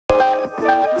Everyone,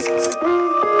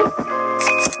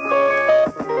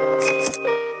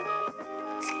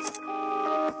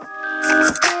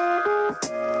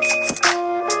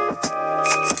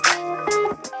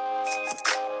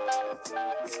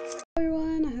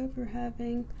 I hope you're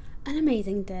having an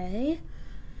amazing day.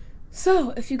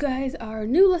 So, if you guys are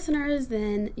new listeners,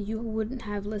 then you wouldn't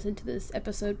have listened to this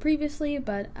episode previously,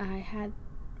 but I had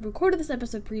recorded this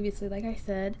episode previously, like I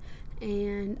said,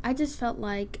 and I just felt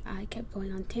like I kept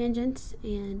going on tangents,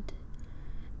 and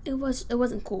it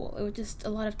wasn't cool. It was just a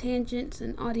lot of tangents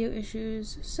and audio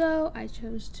issues, so I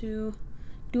chose to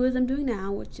do as I'm doing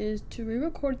now, which is to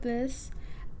re-record this.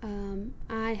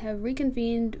 I have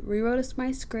reconvened, rewrote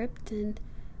my script, and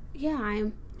yeah,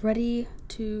 I'm ready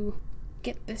to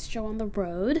get this show on the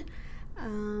road.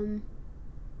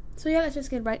 So yeah, let's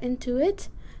just get right into it.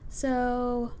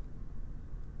 So,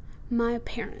 my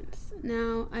parents.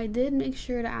 Now, I did make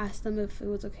sure to ask them if it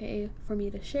was okay for me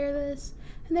to share this,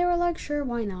 and they were like, sure,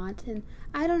 why not? And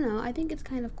I don't know, I think it's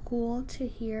kind of cool to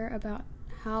hear about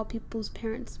how people's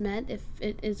parents met, if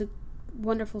it is a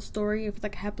wonderful story, if it's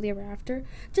like happily ever after,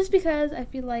 just because I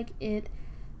feel like it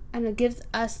gives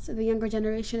us, the younger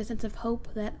generation, a sense of hope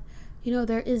that, you know,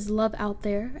 there is love out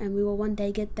there and we will one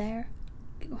day get there.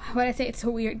 Why did I say it's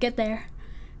so weird? Get there.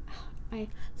 My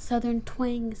southern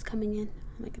twang is coming in.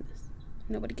 Oh my goodness.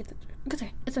 Nobody gets it.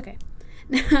 It's okay.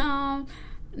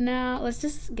 Now let's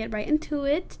just get right into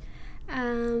it.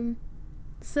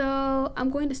 So I'm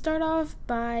going to start off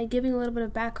by giving a little bit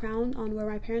of background on where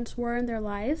my parents were in their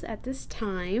lives at this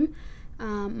time.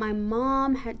 My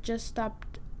mom had just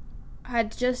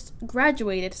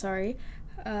graduated,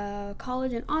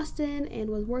 college in Austin, and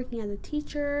was working as a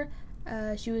teacher.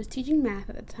 She was teaching math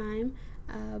at the time,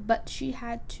 but she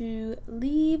had to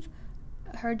leave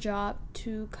her job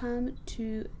to come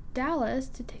to Dallas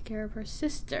to take care of her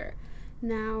sister.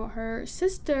 Now, her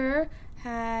sister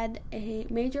had a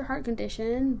major heart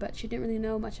condition, but she didn't really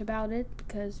know much about it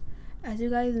because, as you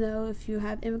guys know, if you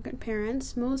have immigrant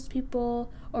parents, most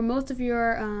people, or most of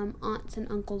your aunts and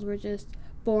uncles were just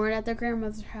born at their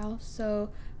grandmother's house, so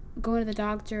going to the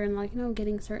doctor and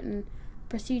getting certain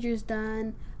procedures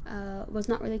done was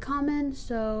not really common.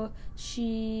 So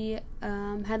she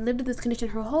had lived with this condition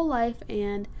her whole life,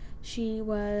 and she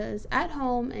was at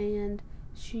home and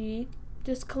she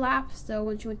just collapsed. So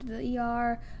when she went to the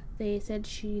ER, they said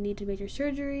she needed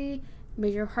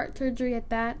major heart surgery at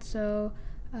that. So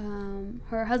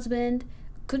her husband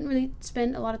couldn't really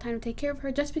spend a lot of time to take care of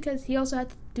her, just because he also had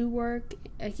to do work.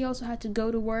 He also had to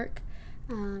go to work.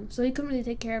 So he couldn't really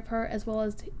take care of her as well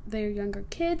as their younger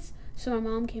kids. So my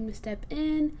mom came to step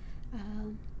in.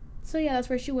 So yeah, that's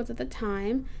where she was at the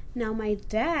time. Now my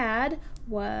dad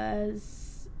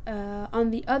was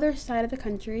on the other side of the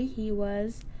country. He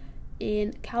was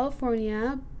in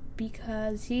California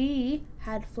because he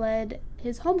had fled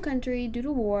his home country due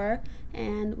to war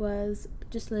and was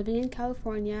just living in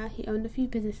California. He owned a few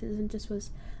businesses and just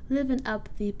was living up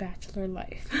the bachelor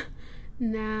life.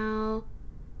 Now,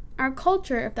 our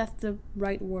culture, if that's the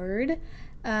right word,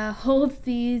 holds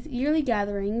these yearly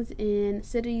gatherings in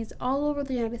cities all over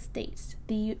the United States.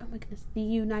 The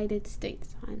United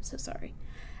States. I'm so sorry.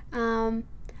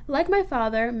 Like my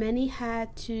father, many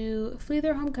had to flee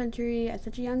their home country at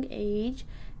such a young age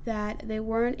that they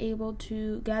weren't able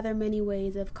to gather many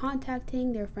ways of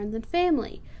contacting their friends and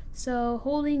family. So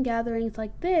holding gatherings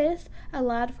like this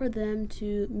allowed for them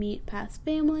to meet past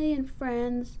family and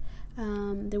friends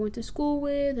they went to school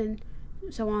with, and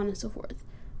so on and so forth.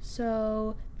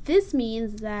 So this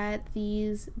means that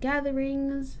these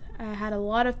gatherings had a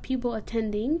lot of people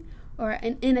attending or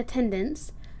in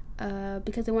attendance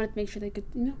because they wanted to make sure they could,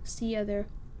 see other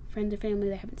friends or family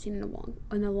they haven't seen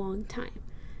in a long time.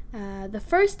 The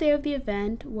first day of the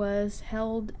event was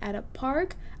held at a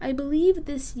park. I believe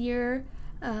this year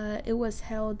it was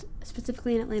held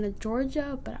specifically in Atlanta,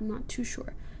 Georgia, but I'm not too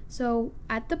sure. So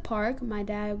at the park, my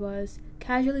dad was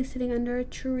casually sitting under a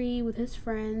tree with his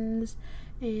friends,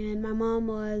 and my mom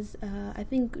was, I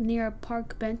think, near a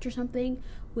park bench or something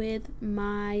with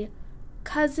my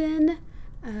cousin,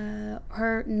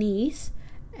 her niece,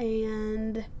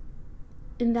 and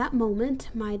in that moment,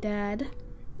 my dad,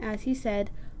 as he said,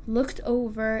 looked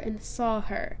over and saw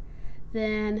her.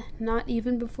 Then, not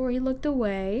even before he looked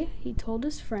away, he told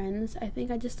his friends, "I think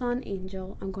I just saw an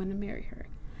angel. I'm going to marry her."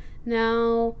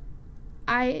 Now,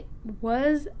 I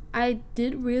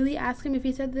did really ask him if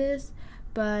he said this,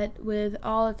 but with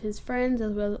all of his friends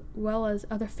as well as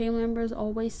other family members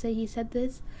always say he said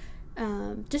this,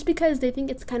 just because they think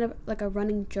it's kind of like a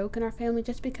running joke in our family,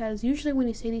 just because usually when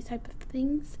you say these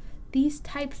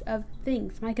types of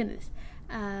things, my goodness,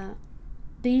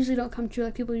 they usually don't come true.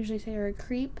 Like, people usually say you're a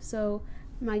creep. So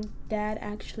my dad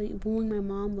actually wooing my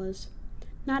mom was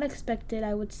not expected,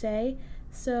 I would say.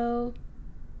 So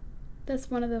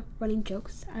that's one of the running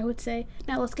jokes, I would say.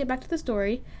 Now let's get back to the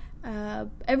story.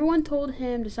 Everyone told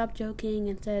him to stop joking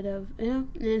instead of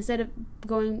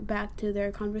going back to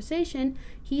their conversation.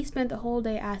 He spent the whole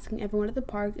day asking everyone at the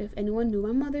park if anyone knew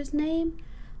my mother's name.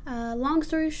 Long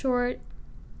story short,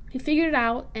 he figured it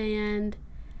out and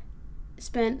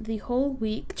spent the whole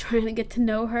week trying to get to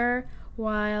know her,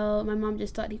 while my mom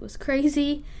just thought he was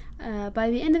crazy.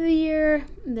 By the end of the year,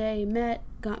 they met,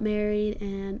 got married,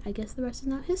 and I guess the rest is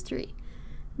now history.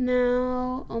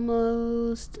 Now,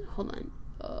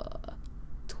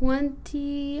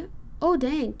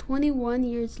 21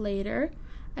 years later,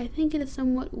 I think it is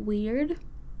somewhat weird.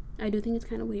 I do think it's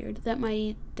kind of weird that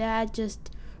my dad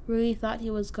just really thought he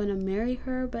was going to marry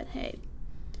her, but hey,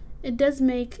 it does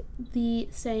make the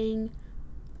saying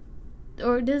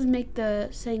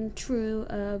true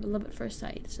of love at first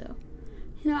sight. So,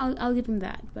 I'll give him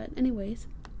that. But anyways,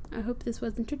 I hope this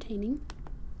was entertaining.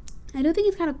 I do think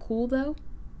it's kind of cool, though.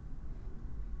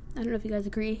 I don't know if you guys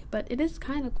agree, but it is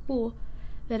kind of cool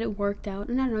that it worked out.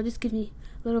 And I don't know, it just gives me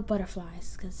little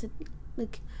butterflies, because it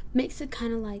makes it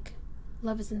kind of like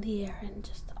love is in the air and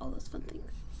just all those fun things.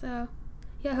 So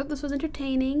yeah, I hope this was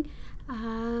entertaining.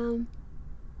 I'm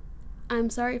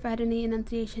sorry if I had any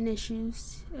enunciation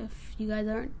issues. If you guys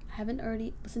haven't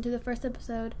already listened to the first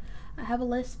episode, I have a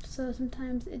lisp, so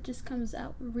sometimes it just comes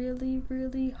out really,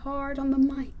 really hard on the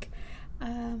mic.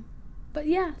 But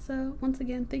yeah, so once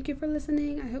again, thank you for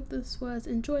listening. I hope this was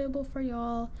enjoyable for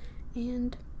y'all.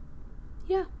 And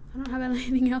yeah, I don't have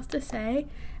anything else to say.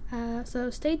 So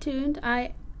stay tuned.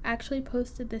 I actually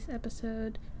posted this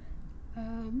episode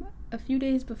a few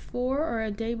days before, or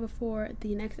a day before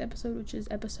the next episode, which is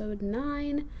episode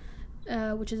 9,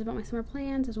 which is about my summer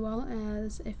plans, as well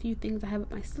as a few things I have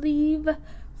up my sleeve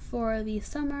for the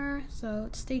summer. So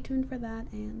stay tuned for that.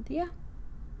 And yeah,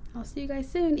 I'll see you guys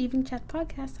soon. Evening Chat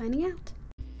Podcast signing out.